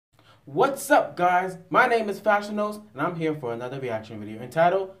What's up, guys? My name is Fashionos, and I'm here for another reaction video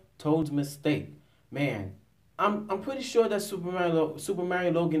entitled Toad's Mistake. Man, I'm pretty sure that Super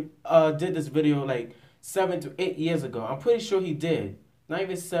Mario Logan did this video like 7 to 8 years ago. I'm pretty sure he did. Not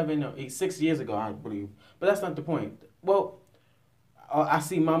even 7 or 8, 6 years ago, I believe. But that's not the point. Well, I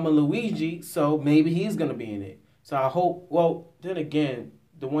see Mama Luigi, so maybe he's gonna be in it. So I hope. Well, then again,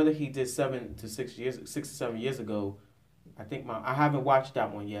 the one that he did 6 to 7 years ago, I haven't watched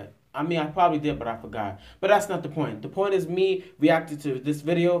that one yet. I mean, I probably did, but I forgot. But that's not the point. The point is me reacting to this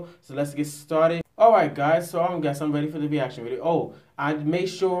video. So let's get started. Alright, guys. So I guess I'm ready for the reaction video. Oh, I made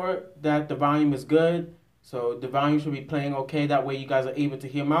sure that the volume is good. So the volume should be playing okay. That way you guys are able to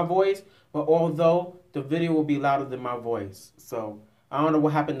hear my voice. But although the video will be louder than my voice. So I don't know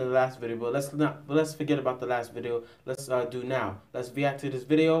what happened in the last video, but let's forget about the last video. Let's do now. Let's react to this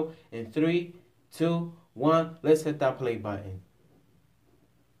video in 3, 2, 1. Let's hit that play button.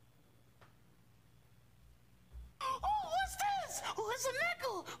 It's a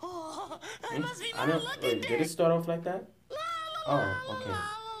nickel. Oh, it must be my lucky wait, day. did it start off like that? Oh, okay.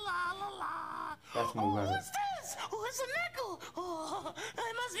 That's more better. What's this? Oh, it's a nickel. Oh,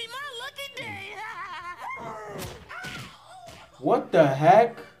 it must be my lucky day. What the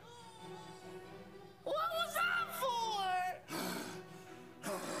heck? What was that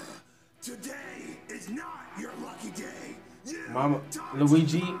for? Today is not your lucky day. Mama,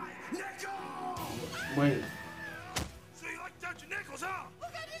 Luigi. Wait.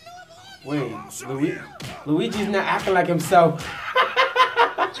 Wait, Luigi's not acting like himself.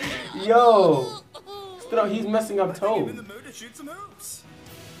 Yo, he's messing up Toad. In the mood to shoot some hoops.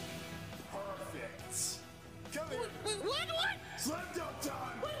 Perfect. Come here. What? Slam dunk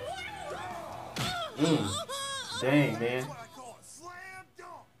time. Dang, man. That's what I call a slam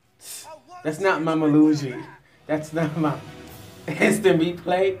dunk. That's not Mama Luigi. That's not my instant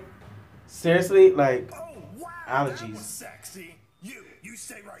replay. Seriously, like Oh, wow. allergies. That was sexy. You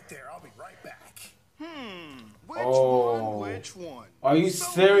stay right there. I'll be right back. Which one? Are you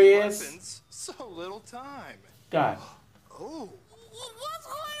So serious? many weapons, so little time. God. Oh. What's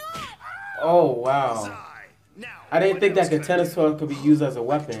going on? Oh, wow. Now, I didn't what think that else the can I tennis do? sword could be used as a Draw a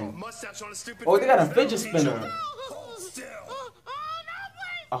weapon. mustache on a stupid Oh, they got a face. fidget spinner. Hold still.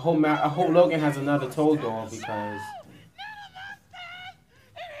 I hope Logan has another Toad doll because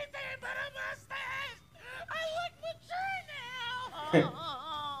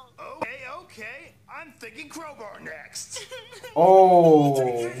Okay. I'm thinking crowbar next.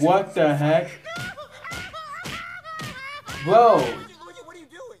 oh, what the heck, bro? What are you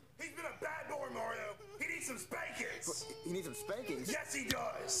doing? He's been a bad boy, Mario. He needs some spankings. You need some spankings? Yes, he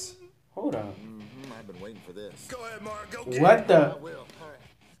does. Hold up. I've been waiting for this. Go ahead, Mario. Go get What it. the? Will.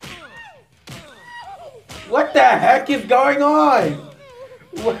 What the heck is going on?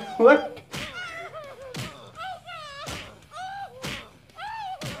 What?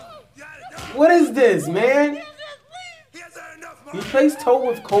 What is this, man? He has had enough, He Mario. plays Toad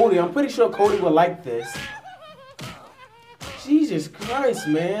with Cody. I'm pretty sure Cody would like this. Jesus Christ,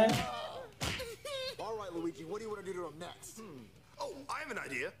 man. All right, Luigi, what do you want to do to him next? Oh, I have an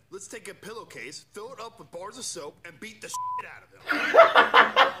idea. Let's take a pillowcase, fill it up with bars of soap, and beat the shit out of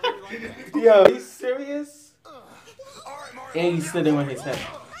him. Yo, are you serious? All right, Mario. And he's sitting on his head.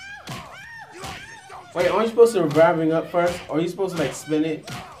 You like this, don't you? Wait, aren't you supposed to wrapping up first? Or are you supposed to like spin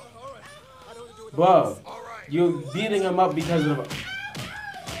it? Bro, you're beating him up because of...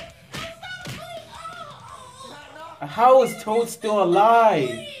 How is Toad still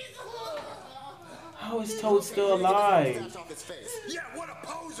alive? How is Toad still alive? That's off his face. Yeah, what a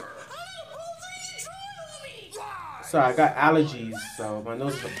poser. Sorry, I got allergies, so my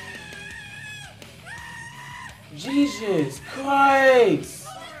nose is... Jesus Christ!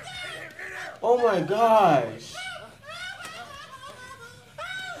 Oh my gosh!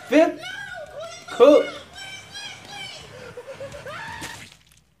 Fifth cook!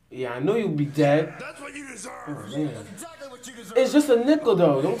 Yeah, I knew you'd be dead. That's what you deserve. Oh, man. Exactly what you deserve. It's just a nickel,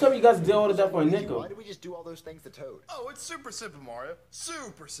 though. Don't tell me you guys did all of that for a nickel. Why did we just do all those things to Toad? Oh, it's super simple, Mario.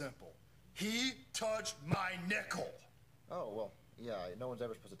 Super simple. He touched my nickel. Oh, well, yeah, no one's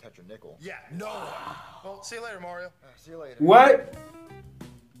ever supposed to touch your nickel. Yeah, no one. Well, see you later, Mario. See you later. What?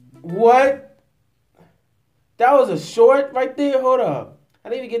 What? That was a short right there? Hold up. I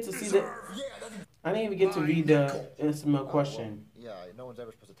didn't even get to see the... Yeah, that's... I didn't even get to read the SML question. Yeah, no one's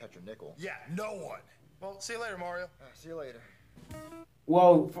ever supposed to touch your nickel. Yeah, no one. Well, see you later, Mario. See you later.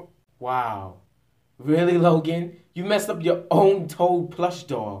 Well, wow. Really, Logan? You messed up your own Toad plush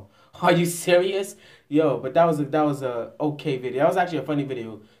doll. Are you serious? Yo, but that was a okay video. That was actually a funny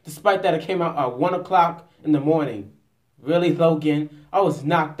video. Despite that, it came out at 1 o'clock in the morning. Really, Logan? I was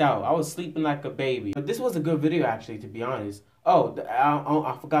knocked out. I was sleeping like a baby. But this was a good video, actually, to be honest. Oh,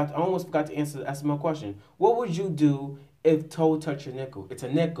 I forgot. I almost forgot to answer the SML question. What would you do if Toad touched your nickel? It's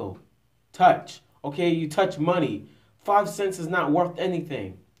a nickel. Touch. Okay, you touch money. 5 cents is not worth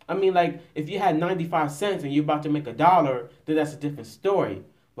anything. I mean, like, if you had 95 cents and you're about to make $1, then that's a different story.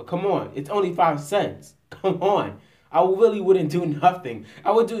 But come on, it's only 5 cents. Come on. I really wouldn't do nothing.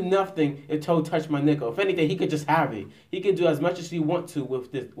 I would do nothing if Toad touched my nickel. If anything, he could just have it. He can do as much as he want to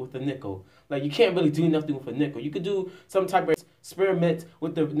with the nickel. Like, you can't really do nothing with a nickel. You could do some type of experiment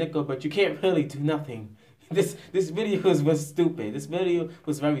with the nickel, but you can't really do nothing. This video was stupid. This video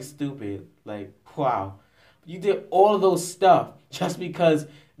was very stupid. Like, wow. You did all of those stuff just because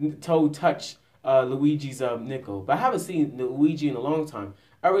Toad touched Luigi's nickel. But I haven't seen Luigi in a long time.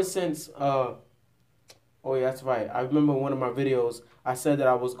 Ever since oh yeah, that's right. I remember one of my videos, I said that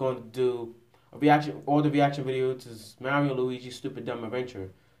I was going to do a reaction, all the reaction videos to Mario and Luigi's Stupid Dumb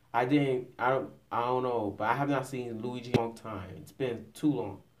Adventure. I don't know, but I have not seen Luigi in a long time. It's been too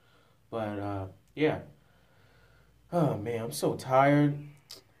long. But yeah. Oh man, I'm so tired.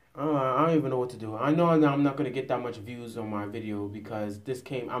 I don't even know what to do. I know I'm not gonna get that much views on my video because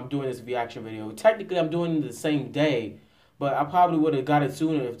I'm doing this reaction video. Technically, I'm doing it the same day, but I probably would have got it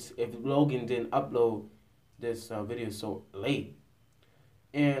sooner if Logan didn't upload this video so late.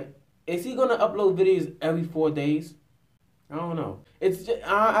 And is he gonna upload videos every 4 days? I don't know. It's just,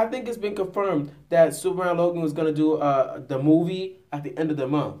 I think it's been confirmed that Superman Logan was gonna do the movie at the end of the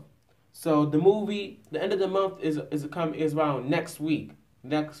month. So the movie, the end of the month is around next week.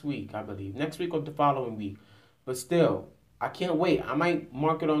 Next week, I believe. Next week or the following week. But still, I can't wait. I might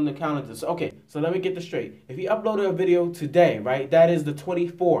mark it on the calendar. So, okay, so let me get this straight. If he uploaded a video today, right, that is the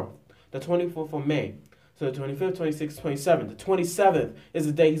 24th. The 24th of May. So the 25th, 26th, 27th. The 27th is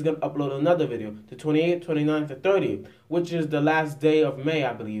the day he's going to upload another video. The 28th, 29th, the 30th, which is the last day of May,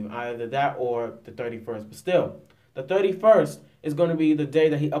 I believe. Either that or the 31st. But still, the 31st is going to be the day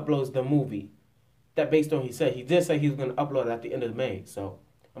that he uploads the movie. That based on what he said. He did say he was going to upload it at the end of May. So,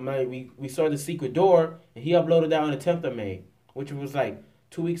 I mean, we saw The Secret Door, and he uploaded that on the 10th of May, which was like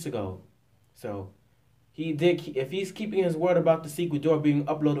 2 weeks ago. So, if he's keeping his word about The Secret Door being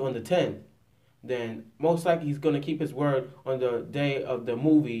uploaded on the 10th, then most likely he's going to keep his word on the day of the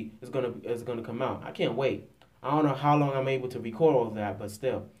movie is going to come out. I can't wait. I don't know how long I'm able to record all of that, but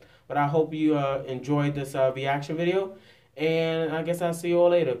still. But I hope you enjoyed this reaction video. And I guess I'll see you all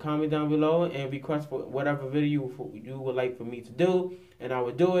later. Comment down below and request for whatever video you would like for me to do. And I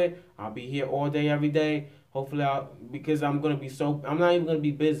will do it. I'll be here all day, every day. Hopefully, because I'm not even going to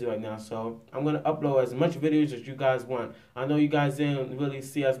be busy right now. So I'm going to upload as much videos as you guys want. I know you guys didn't really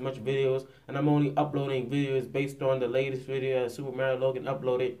see as much videos. And I'm only uploading videos based on the latest video that Super Mario Logan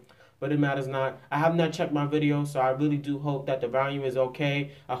uploaded. But it matters not. I have not checked my video. So I really do hope that the volume is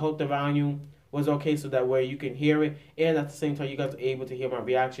okay. I hope the volume was okay so that way you can hear it, and at the same time you guys are able to hear my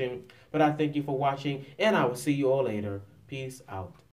reaction. But I thank you for watching, and I will see you all later. Peace out.